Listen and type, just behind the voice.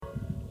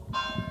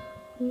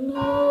The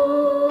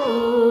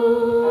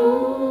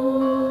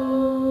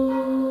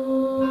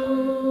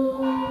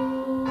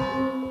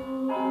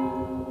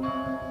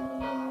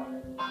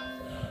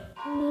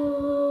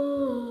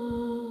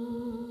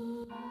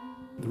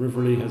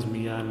River Lee has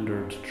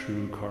meandered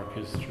through Cork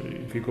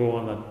history. If you go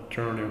on that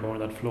journey or go on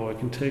that flow, it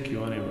can take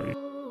you anywhere.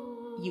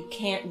 You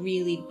can't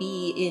really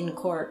be in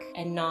Cork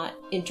and not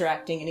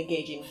interacting and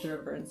engaging with the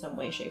river in some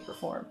way, shape or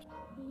form.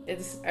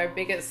 It's our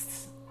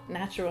biggest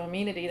natural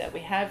amenity that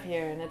we have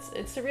here, and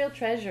it's a real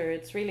treasure.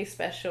 It's really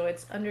special.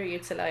 It's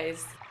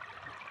underutilised.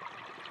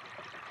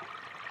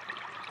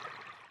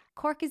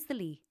 Cork is the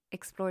Lee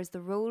explores the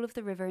role of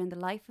the river in the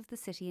life of the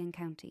city and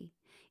county.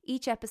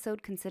 Each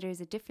episode considers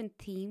a different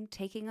theme,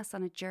 taking us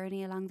on a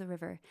journey along the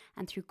river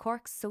and through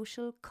Cork's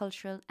social,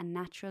 cultural and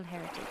natural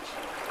heritage.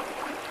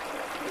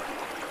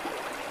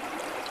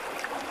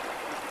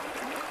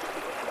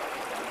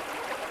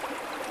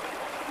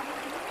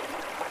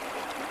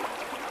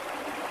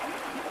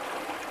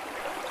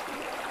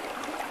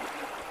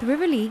 The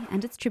River Lee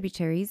and its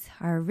tributaries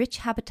are a rich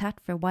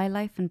habitat for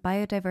wildlife and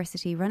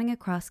biodiversity running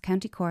across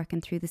County Cork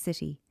and through the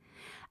city.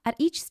 At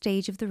each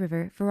stage of the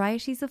river,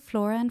 varieties of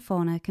flora and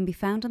fauna can be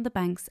found on the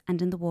banks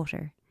and in the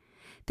water.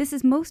 This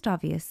is most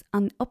obvious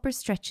on upper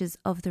stretches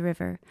of the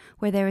river,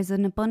 where there is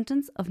an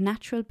abundance of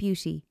natural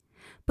beauty.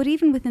 But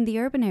even within the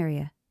urban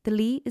area, the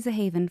Lee is a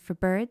haven for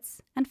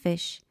birds and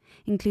fish,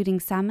 including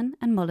salmon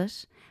and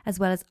mullet, as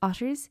well as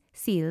otters,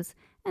 seals,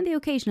 and the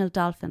occasional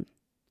dolphin.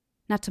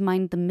 Not to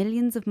mind the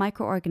millions of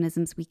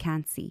microorganisms we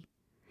can't see.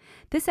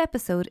 This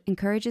episode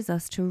encourages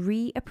us to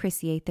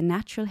reappreciate the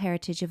natural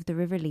heritage of the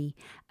River Lee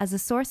as a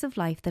source of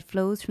life that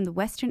flows from the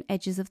western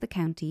edges of the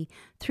county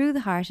through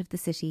the heart of the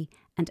city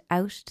and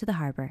out to the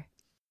harbour.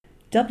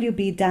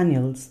 W.B.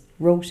 Daniels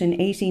wrote in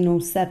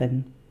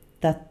 1807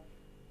 that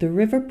the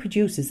river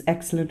produces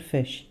excellent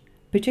fish,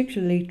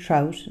 particularly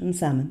trout and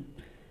salmon.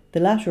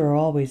 The latter are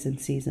always in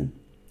season.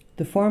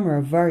 The former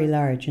are very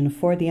large and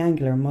afford the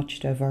angler much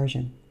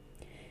diversion.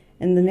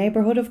 In the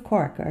neighbourhood of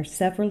Cork are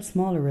several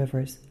smaller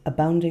rivers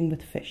abounding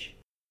with fish.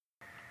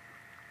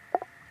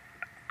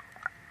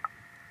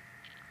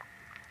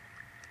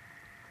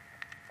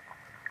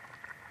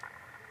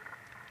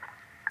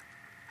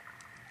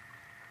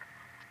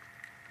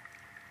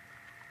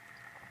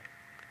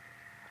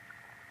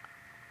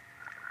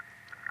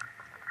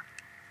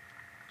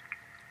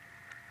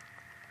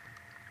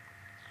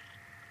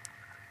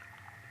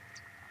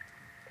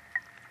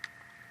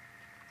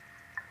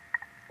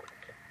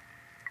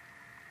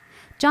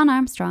 John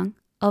Armstrong,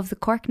 of the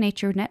Cork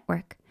Nature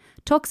Network,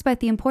 talks about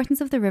the importance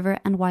of the river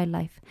and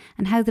wildlife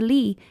and how the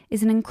Lee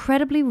is an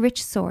incredibly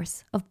rich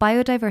source of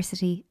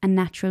biodiversity and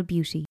natural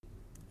beauty.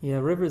 Yeah,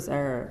 rivers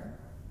are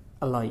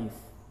alive.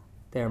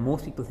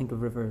 Most people think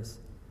of rivers,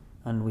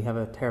 and we have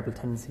a terrible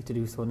tendency to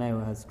do so now,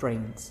 as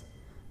drains,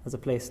 as a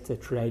place to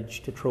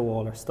dredge, to throw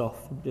all our stuff.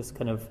 Just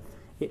kind of,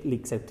 it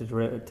leaks out to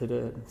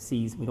the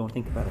seas and we don't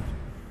think about it.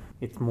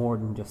 It's more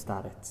than just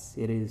that.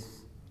 It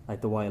is like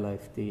the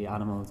wildlife, the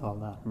animals, all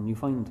that. And you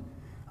find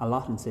a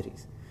lot in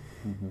cities.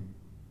 Mm-hmm.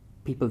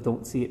 People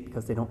don't see it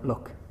because they don't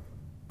look.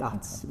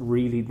 That's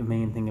really the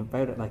main thing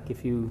about it. Like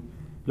if you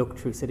look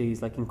through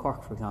cities, like in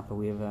Cork, for example,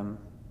 we have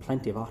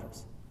plenty of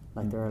otters.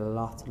 Like there are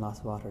lots and lots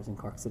of otters in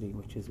Cork City,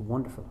 which is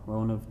wonderful. We're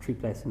one of 3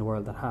 places in the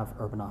world that have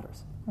urban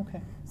otters.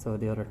 Okay. So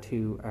the other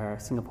 2 are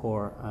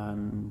Singapore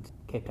and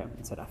Cape Town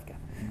in South Africa.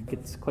 Mm-hmm.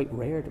 It's quite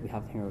rare that we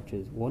have them here, which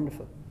is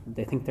wonderful.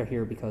 They think they're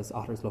here because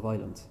otters love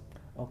islands.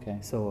 Okay.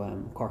 So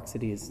Cork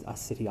City is a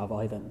city of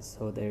islands,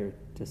 so they're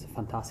just a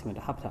fantastic amount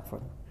of habitat for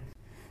them.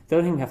 The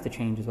other thing we have to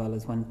change as well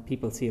is when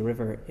people see a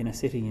river in a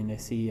city and they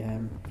see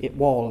it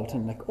walled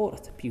and like, oh,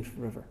 that's a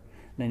beautiful river.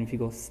 And then if you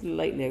go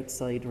slightly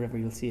outside the river,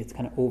 you'll see it's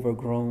kind of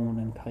overgrown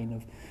and kind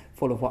of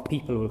full of what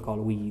people will call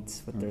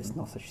weeds, but there's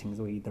no such thing as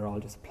a weed. They're all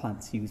just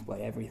plants used by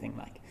everything.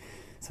 Like,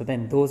 so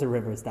then those are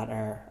rivers that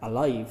are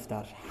alive,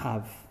 that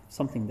have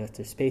something that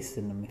there's spaces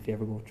in them. If you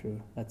ever go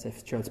through, let's say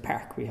Fitzgerald's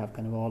Park, we have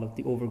kind of all of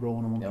the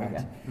overgrown in one part.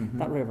 Yeah. Mm-hmm.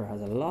 That river has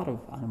a lot of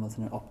animals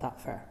in it up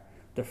that far.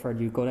 The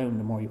further you go down,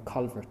 the more you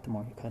culvert, the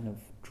more you kind of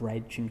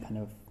dredge and kind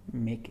of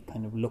make it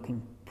kind of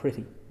looking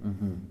pretty.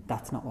 Mm-hmm.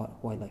 That's not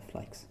what wildlife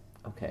likes.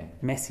 Okay.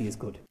 Messy is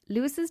good.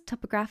 Lewis's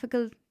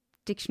Topographical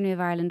Dictionary of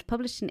Ireland,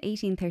 published in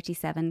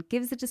 1837,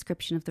 gives a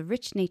description of the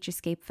rich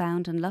naturescape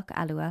found on Loch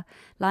Alua,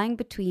 lying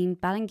between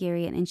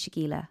Ballingeary and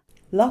Inchigeelagh.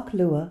 Loch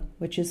Lua,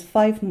 which is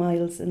 5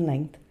 miles in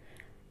length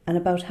and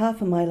about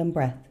half a mile in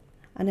breadth,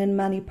 and in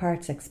many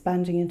parts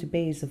expanding into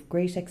bays of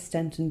great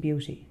extent and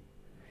beauty.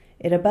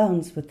 It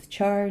abounds with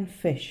char and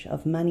fish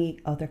of many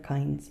other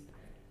kinds.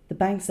 The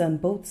banks on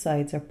both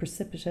sides are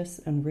precipitous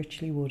and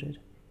richly wooded.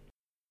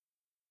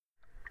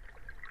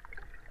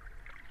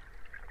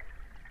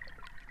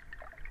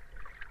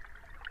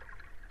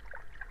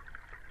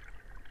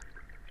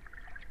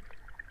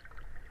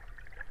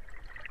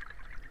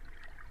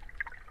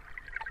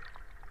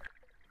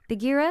 The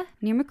Gira,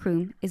 near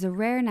Macroom, is a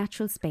rare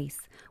natural space,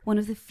 one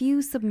of the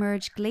few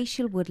submerged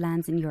glacial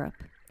woodlands in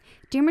Europe.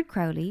 Diarmuid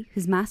Crowley,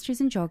 whose Masters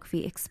in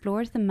Geography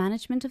explored the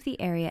management of the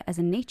area as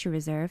a nature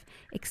reserve,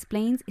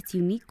 explains its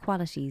unique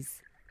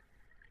qualities.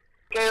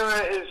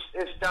 Gera is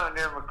down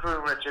near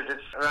Macroom, Richard.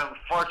 It's around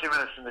 40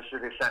 minutes from the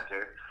city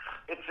centre.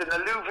 It's an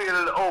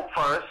alluvial oak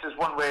forest is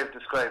one way of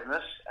describing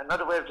it.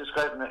 Another way of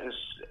describing it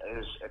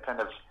is a kind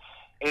of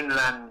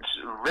inland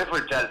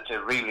river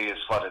delta, really, is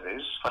what it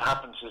is. What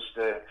happens is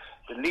the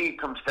Lee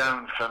comes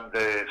down from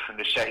the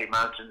Shehy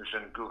Mountains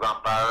and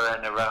Gugambara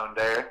and around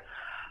there,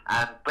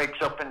 and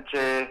breaks up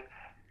into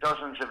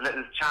dozens of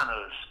little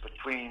channels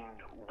between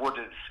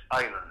wooded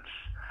islands.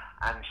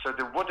 And so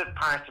the wooded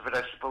part of it,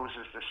 I suppose,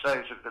 is the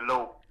size of the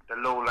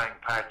low-lying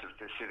part of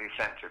the city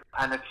centre.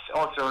 And it's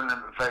also in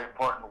a very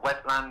important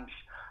wetland.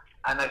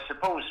 And I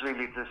suppose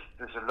really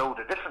there's a load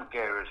of different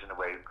Geras in a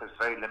way, because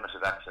very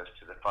limited access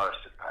to the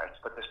forested parts.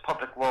 But there's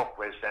public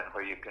walkways then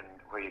where you can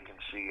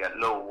see at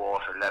low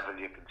water level,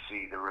 you can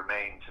see the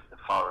remains of the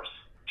forest,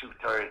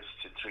 2/3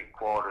 to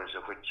 3/4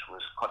 of which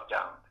was cut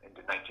down in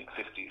the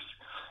 1950s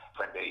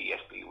when the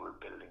ESB were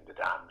building the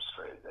dams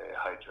for the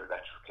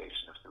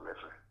hydroelectrification of the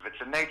river. It's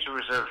a nature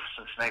reserve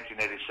since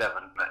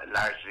 1987,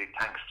 largely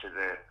thanks to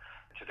the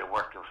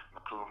work of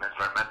Macroom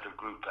Environmental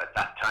Group at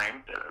that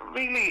time.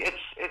 Really,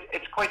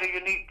 it's quite a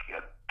unique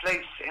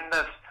place in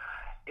that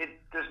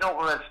there's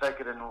nowhere else like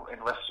it in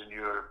Western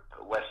Europe,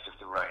 west of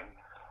the Rhine.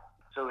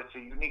 So it's a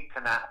unique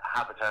kind of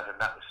habitat in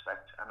that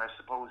respect. And I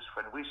suppose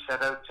when we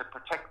set out to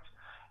protect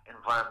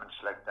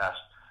environments like that,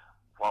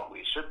 what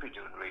we should be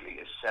doing really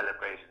is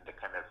celebrating the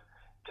kind of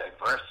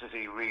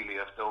diversity really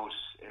of those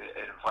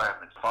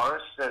environments.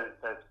 Forest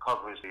that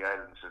covers the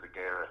islands of the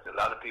Gera. A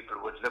lot of people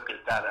would look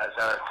at that as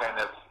our kind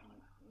of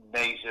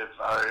native,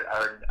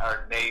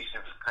 our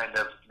native kind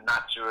of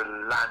natural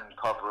land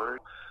cover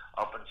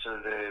up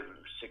until the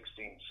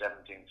 16th,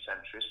 17th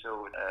century.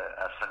 So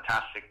a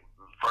fantastic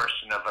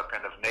version of a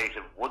kind of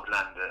native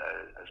woodland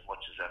as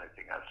much as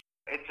anything else.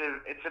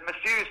 It's a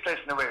mysterious place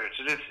in a way,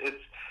 Richard.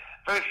 It's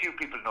very few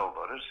people know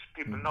about it.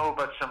 People know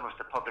about some of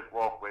the public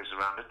walkways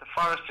around it. The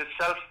forest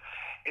itself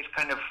is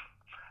kind of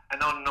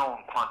an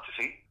unknown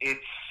quantity.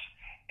 It's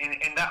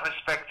in that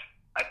respect,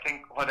 I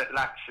think what it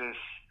lacks is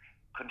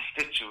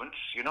constituents.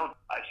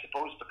 I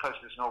suppose because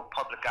there's no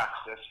public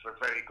access for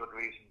very good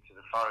reason to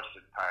the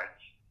forested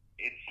parts,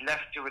 it's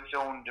left to its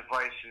own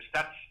devices.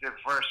 That's the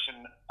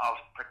version of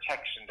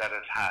protection that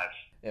it has.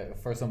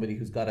 For somebody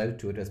who's got out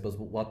to it, I suppose,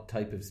 what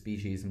type of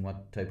species and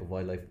what type of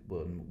wildlife,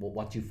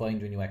 what do you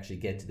find when you actually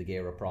get to the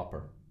Gera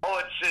proper? Oh,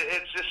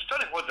 it's a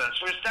stunning woodland.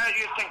 So you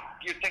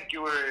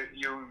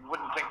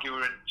wouldn't think you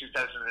were in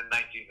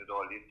 2019 at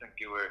all. You'd think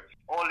you were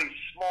all these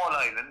small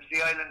islands.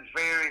 The islands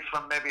vary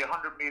from maybe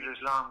 100 metres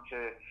long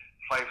to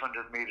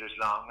 500 metres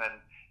long,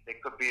 and they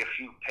could be a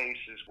few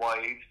paces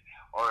wide,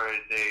 or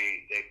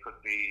they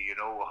could be,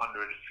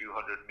 100, a few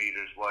hundred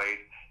metres wide.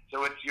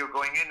 So you're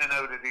going in and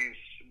out of these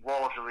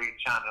watery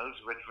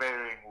channels with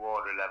varying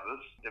water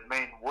levels. The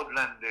main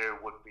woodland there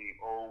would be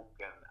oak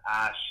and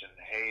ash and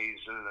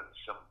hazel and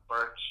some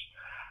birch.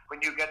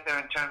 When you get there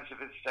in terms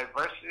of its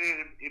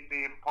diversity, it'd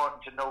be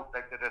important to note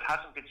that it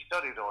hasn't been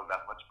studied all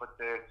that much, but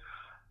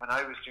when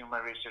I was doing my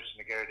research in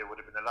the Gera, there would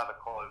have been a lot of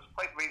calls,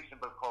 quite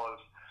reasonable calls,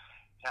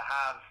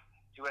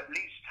 to at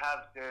least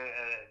have the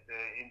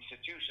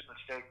institutional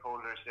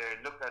stakeholders there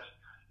look at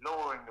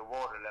lowering the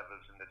water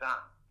levels in the dam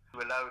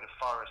to allow the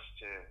forest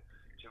to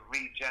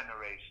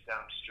regenerate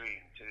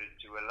downstream,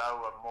 to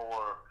allow a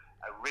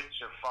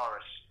richer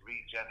forest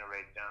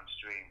regenerate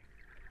downstream.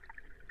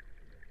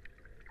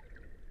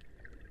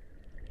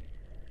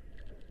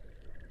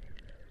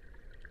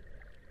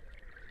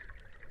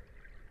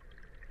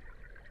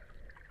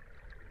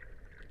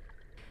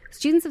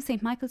 Students of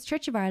St Michael's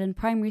Church of Ireland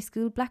Primary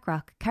School,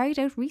 Blackrock, carried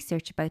out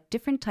research about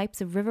different types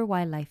of river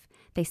wildlife.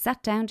 They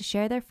sat down to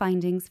share their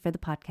findings for the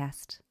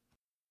podcast.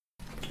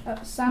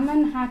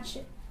 Salmon hatch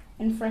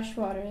in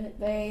freshwater.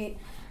 They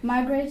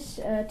migrate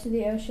to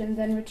the ocean,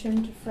 then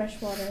return to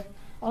freshwater.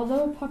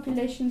 Although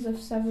populations of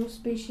several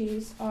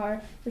species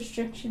are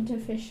restricted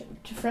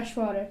to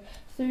freshwater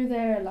through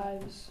their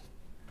lives.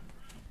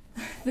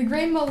 The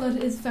grey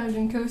mullet is found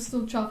in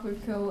coastal,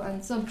 tropical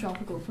and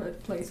subtropical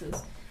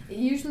places. It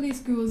usually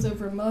schools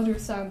over mud or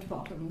sand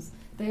bottoms.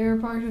 They are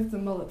part of the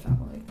mullet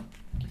family.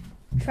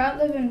 Trout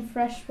live in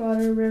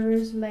freshwater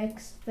rivers,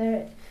 lakes.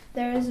 There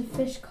is a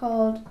fish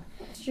called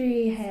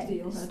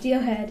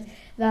steelhead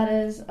that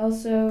is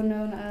also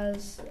known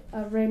as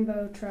a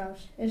rainbow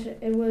trout.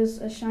 It was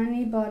a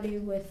shiny body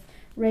with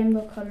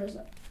rainbow colours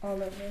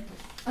all over.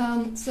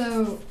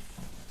 So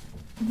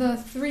the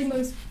three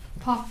most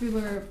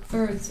popular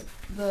birds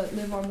that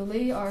live on the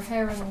Lee are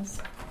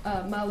herons,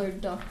 mallard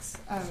ducks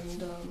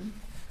and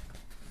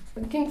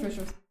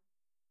kingfishers.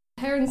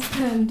 Herons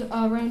spend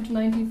around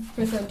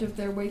 90% of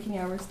their waking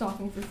hours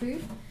stalking for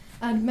food,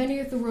 and many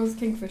of the world's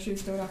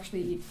kingfishers don't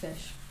actually eat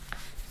fish.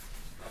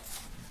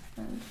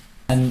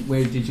 And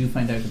where did you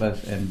find out about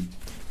the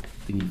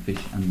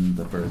fish and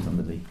the birds on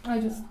the Lee? I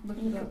just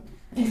looked it up.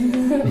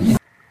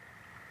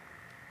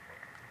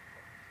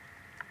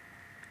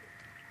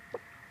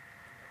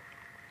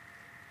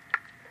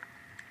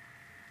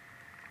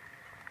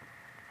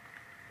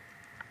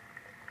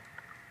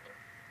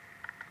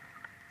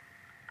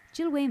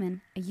 Jill Wayman,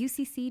 a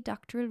UCC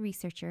doctoral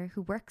researcher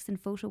who works in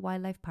Photo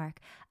Wildlife Park,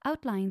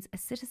 outlines a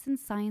citizen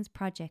science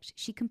project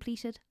she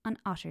completed on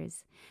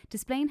otters,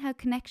 displaying how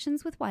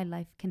connections with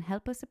wildlife can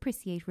help us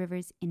appreciate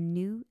rivers in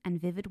new and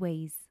vivid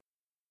ways.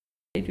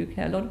 They do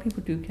care, a lot of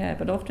people do care,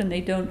 but often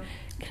they don't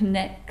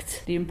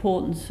connect the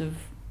importance of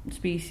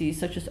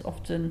species, such as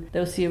often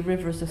they'll see a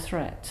river as a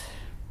threat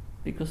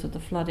because of the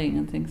flooding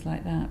and things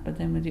like that. But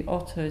then with the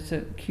otter, it's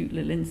a cute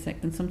little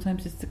insect, and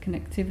sometimes it's the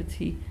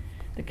connectivity,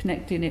 the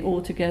connecting it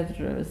all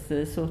together as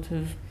the sort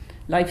of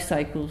life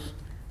cycles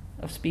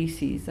of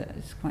species that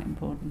is quite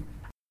important.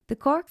 The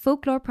Cork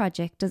Folklore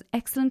Project does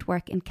excellent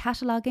work in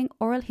cataloguing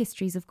oral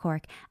histories of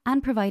Cork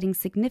and providing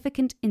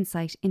significant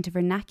insight into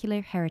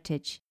vernacular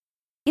heritage.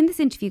 In this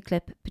interview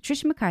clip,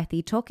 Patricia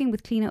McCarthy, talking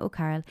with Cliona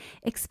O'Carroll,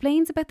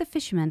 explains about the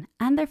fishermen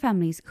and their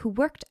families who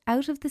worked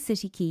out of the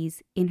city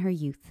quays in her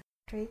youth.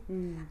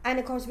 And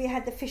of course we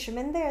had the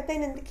fishermen there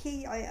then in the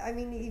quay. I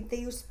mean, they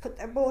used to put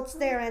their boats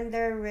there and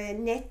their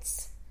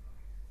nets.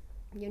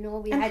 You know,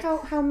 we and had.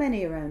 How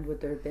many around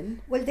would there have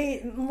been? Well,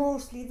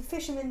 mostly the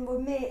fishermen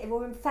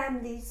were in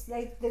families,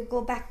 like they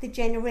go back the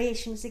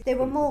generations. They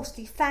were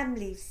mostly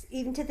families,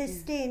 even to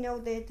this day. You know,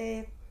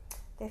 they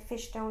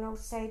fish down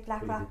outside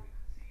Blackrock,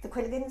 the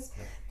Quilligans.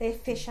 They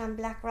fish on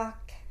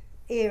Blackrock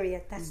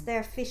area. That's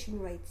their fishing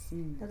rights.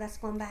 So that's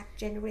going back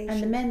generations.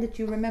 And the men that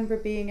you remember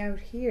being out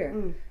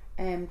here,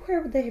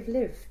 where would they have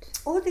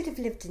lived? Oh, they'd have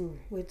lived in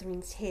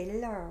Witherings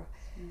Hill or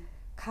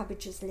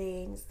Cabbages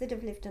Lanes. They'd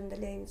have lived on the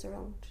lanes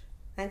around.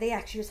 And they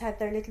actually just had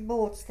their little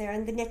boats there,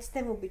 and the nets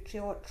then would be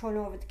thrown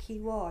over the quay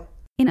wall.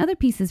 In other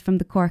pieces from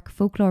the Cork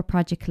Folklore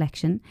Project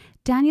collection,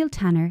 Daniel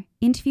Tanner,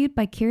 interviewed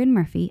by Kieran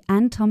Murphy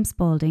and Tom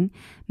Spalding,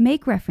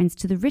 make reference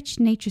to the rich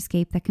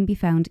naturescape that can be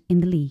found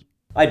in the Lee.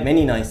 I had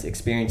many nice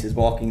experiences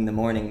walking in the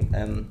morning,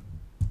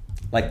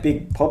 like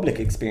big public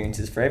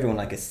experiences for everyone,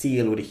 like a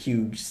seal with a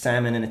huge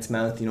salmon in its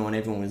mouth, you know, and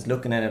everyone was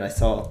looking at it. I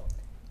saw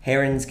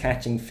herons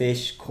catching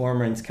fish,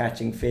 cormorants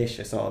catching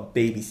fish. I saw a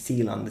baby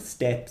seal on the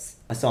steps.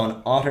 I saw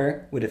an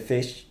otter with a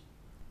fish.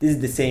 This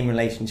is the same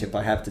relationship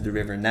I have to the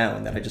river now,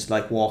 and that I just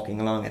like walking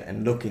along it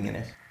and looking in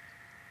it.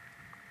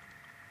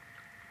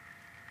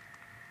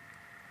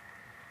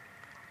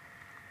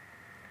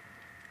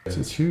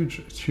 It's huge.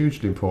 It's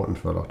hugely important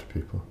for a lot of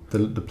people.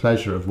 The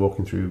pleasure of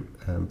walking through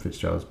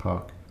Fitzgerald's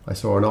Park. I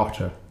saw an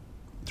otter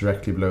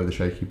directly below the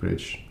Shaky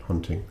Bridge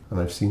hunting,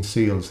 and I've seen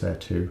seals there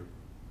too,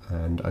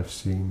 and I've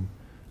seen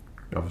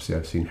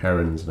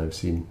herons, and I've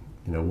seen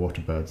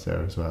water birds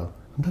there as well.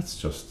 And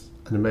that's just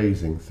an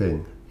amazing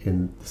thing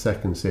in the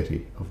second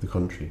city of the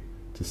country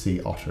to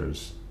see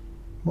otters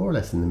more or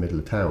less in the middle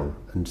of town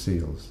and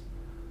seals.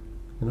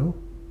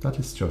 That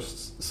is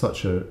just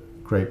such a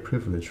great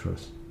privilege for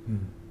us.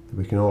 That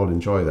we can all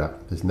enjoy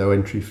that. There's no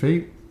entry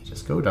fee. You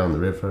just go down the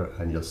river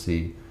and you'll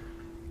see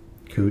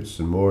coots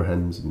and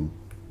moorhens and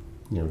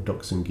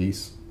ducks and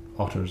geese,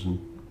 otters,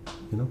 and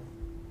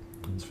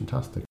it's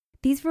fantastic.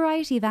 These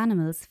variety of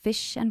animals,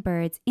 fish and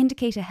birds,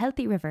 indicate a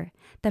healthy river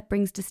that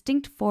brings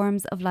distinct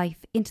forms of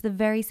life into the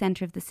very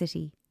centre of the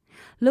city.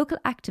 Local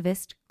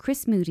activist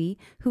Chris Moody,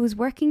 who is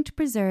working to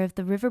preserve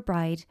the River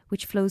Bride,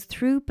 which flows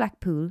through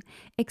Blackpool,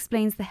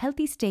 explains the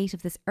healthy state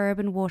of this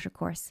urban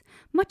watercourse,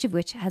 much of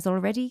which has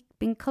already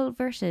been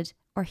culverted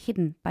or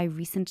hidden by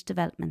recent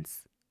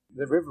developments.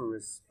 The river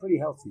is pretty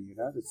healthy,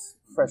 there's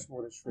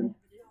freshwater shrimp.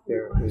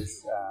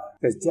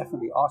 There's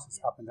definitely otters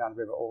up and down the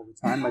river all the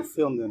time. I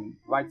filmed them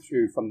right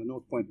through from the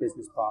North Point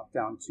Business Park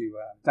down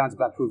to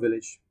Blackpool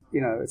Village.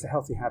 It's a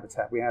healthy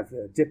habitat. We have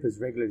dippers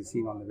regularly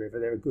seen on the river.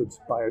 They're a good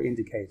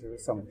bioindicator,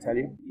 as some will tell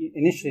you.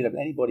 Initially,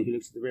 anybody who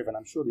looks at the river, and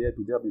I'm sure the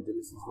OPW did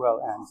this as well,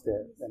 and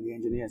the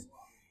engineers,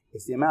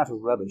 it's the amount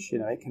of rubbish.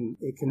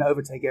 It can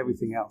overtake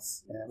everything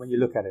else. When you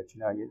look at it,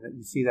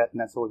 you see that, and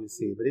that's all you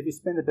see. But if you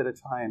spend a bit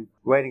of time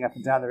wading up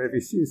and down the river,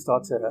 you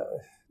start to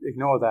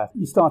ignore that.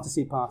 You start to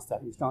see past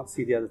that. You start to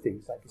see the other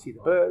things, like you see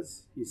the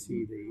birds. You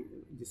see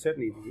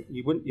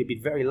you'd be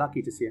very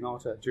lucky to see an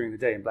otter during the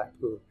day in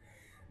Blackpool,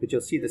 but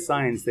you'll see the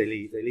signs they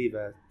leave.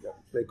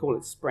 They call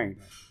it spraying,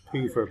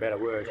 poo for a better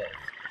word.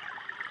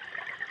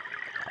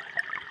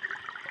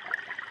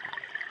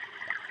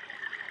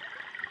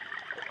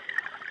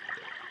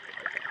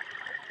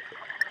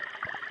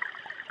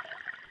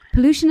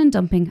 Pollution and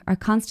dumping are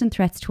constant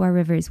threats to our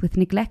rivers, with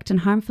neglect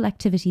and harmful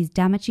activities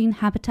damaging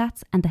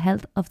habitats and the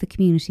health of the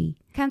community.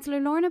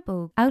 Councillor Lorna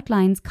Bogue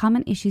outlines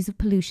common issues of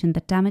pollution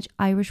that damage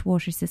Irish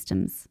water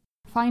systems.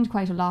 I find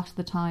quite a lot of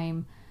the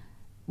time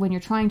when you're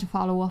trying to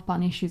follow up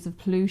on issues of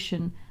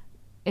pollution,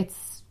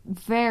 it's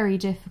very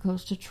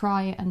difficult to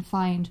try and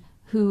find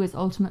who is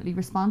ultimately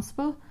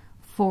responsible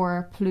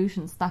for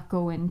pollutions that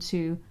go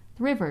into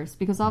rivers,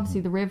 because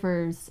obviously the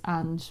rivers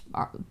and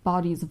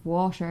bodies of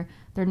water,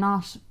 they're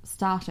not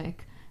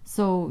static.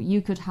 So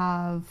you could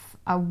have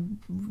a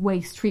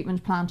waste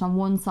treatment plant on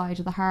one side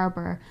of the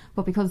harbour,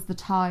 but because the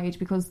tide,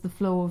 because the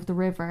flow of the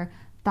river,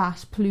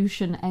 that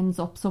pollution ends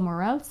up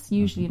somewhere else,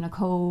 usually in a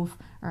cove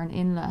or an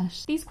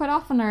inlet. These quite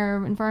often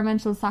are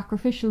environmental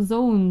sacrificial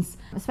zones,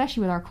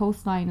 especially with our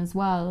coastline as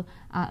well,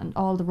 and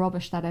all the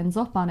rubbish that ends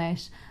up on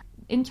it.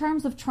 In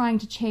terms of trying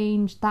to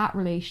change that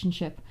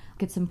relationship,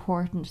 it's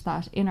important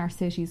that in our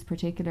cities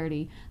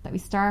particularly that we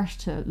start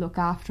to look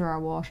after our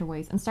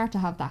waterways and start to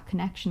have that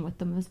connection with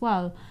them as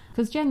well,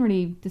 because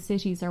generally the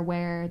cities are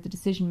where the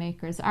decision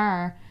makers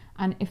are,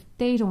 and if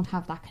they don't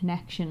have that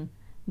connection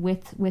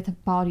with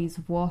bodies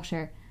of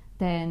water,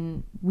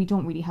 then we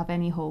don't really have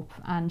any hope,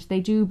 and they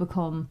do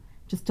become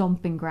just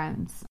dumping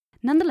grounds.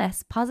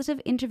 Nonetheless, positive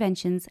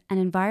interventions and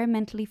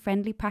environmentally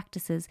friendly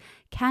practices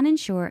can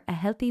ensure a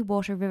healthy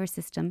water-river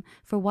system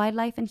for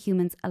wildlife and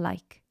humans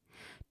alike.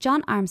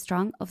 John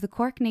Armstrong of the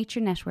Cork Nature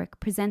Network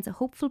presents a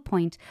hopeful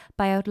point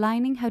by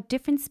outlining how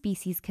different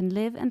species can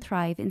live and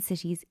thrive in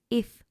cities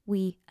if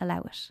we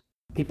allow it.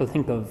 People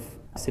think of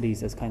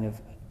cities as kind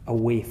of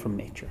away from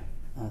nature,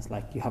 as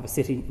like you have a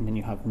city and then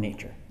you have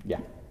nature.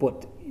 Yeah.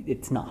 But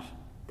it's not.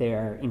 They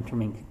are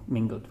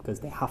intermingled because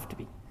they have to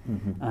be.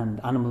 Mm-hmm.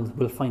 And animals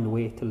will find a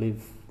way to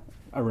live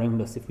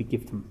around us if we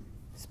give them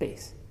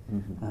space.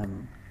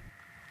 Mm-hmm.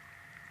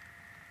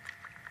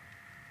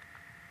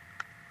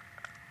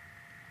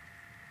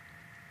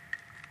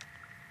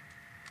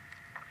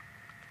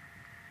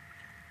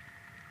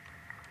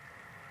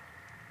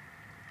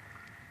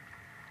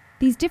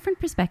 These different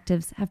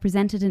perspectives have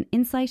presented an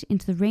insight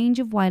into the range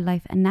of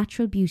wildlife and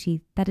natural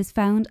beauty that is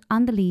found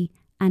on the Lee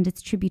and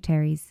its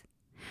tributaries.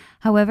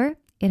 However,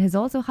 it has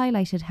also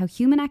highlighted how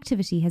human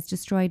activity has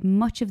destroyed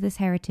much of this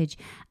heritage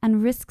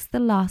and risks the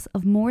loss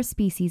of more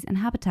species and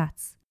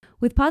habitats.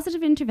 With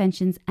positive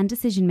interventions and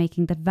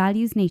decision-making that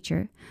values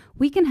nature,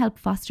 we can help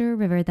foster a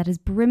river that is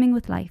brimming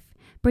with life,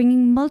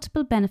 bringing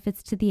multiple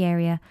benefits to the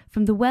area,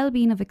 from the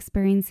well-being of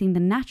experiencing the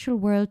natural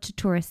world to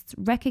tourists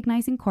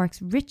recognising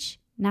Cork's rich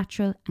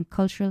natural and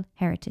cultural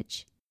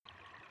heritage.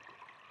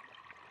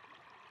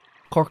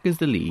 Cork is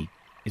the Lee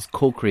is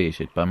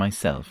co-created by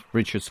myself,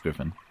 Richard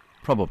Scriven,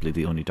 probably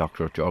the only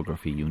Doctor of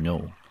Geography you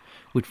know,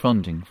 with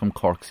funding from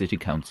Cork City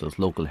Council's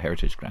Local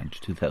Heritage Grant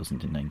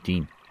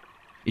 2019.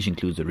 It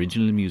includes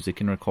original music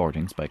and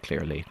recordings by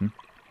Claire Layton,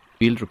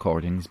 field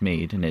recordings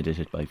made and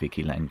edited by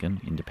Vicky Langan,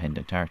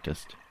 independent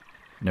artist,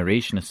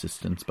 narration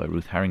assistance by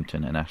Ruth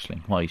Harrington and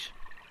Aisling White,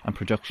 and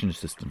production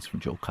assistance from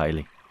Joe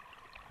Kiley.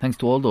 Thanks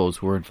to all those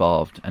who were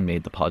involved and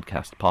made the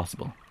podcast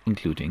possible,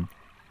 including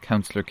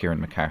Councillor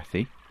Kieran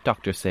McCarthy,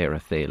 Dr. Sarah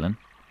Thalen,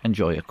 and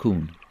Joya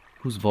Kuhn,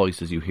 whose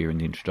voices you hear in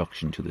the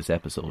introduction to this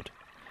episode,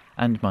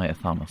 and Maya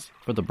Thomas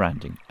for the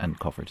branding and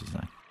cover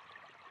design.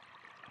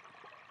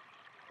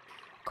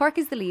 Cork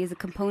is the Lee is a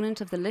component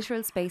of the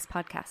Literal Space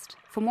podcast.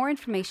 For more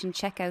information,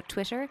 check out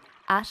Twitter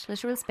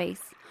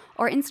 @LiteralSpace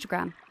or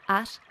Instagram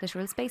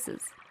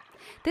 @LiteralSpaces.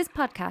 This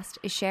podcast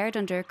is shared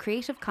under a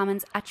Creative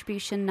Commons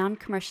Attribution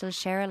Non-Commercial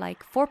Share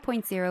Alike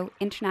 4.0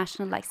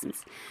 International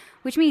License,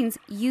 which means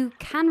you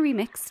can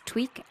remix,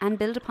 tweak and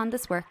build upon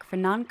this work for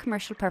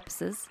non-commercial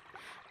purposes,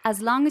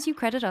 as long as you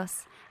credit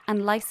us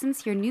and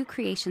license your new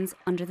creations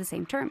under the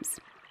same terms.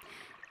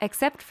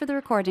 Except for the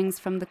recordings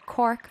from the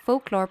Cork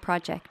Folklore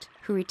Project,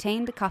 who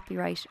retain the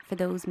copyright for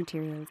those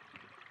materials.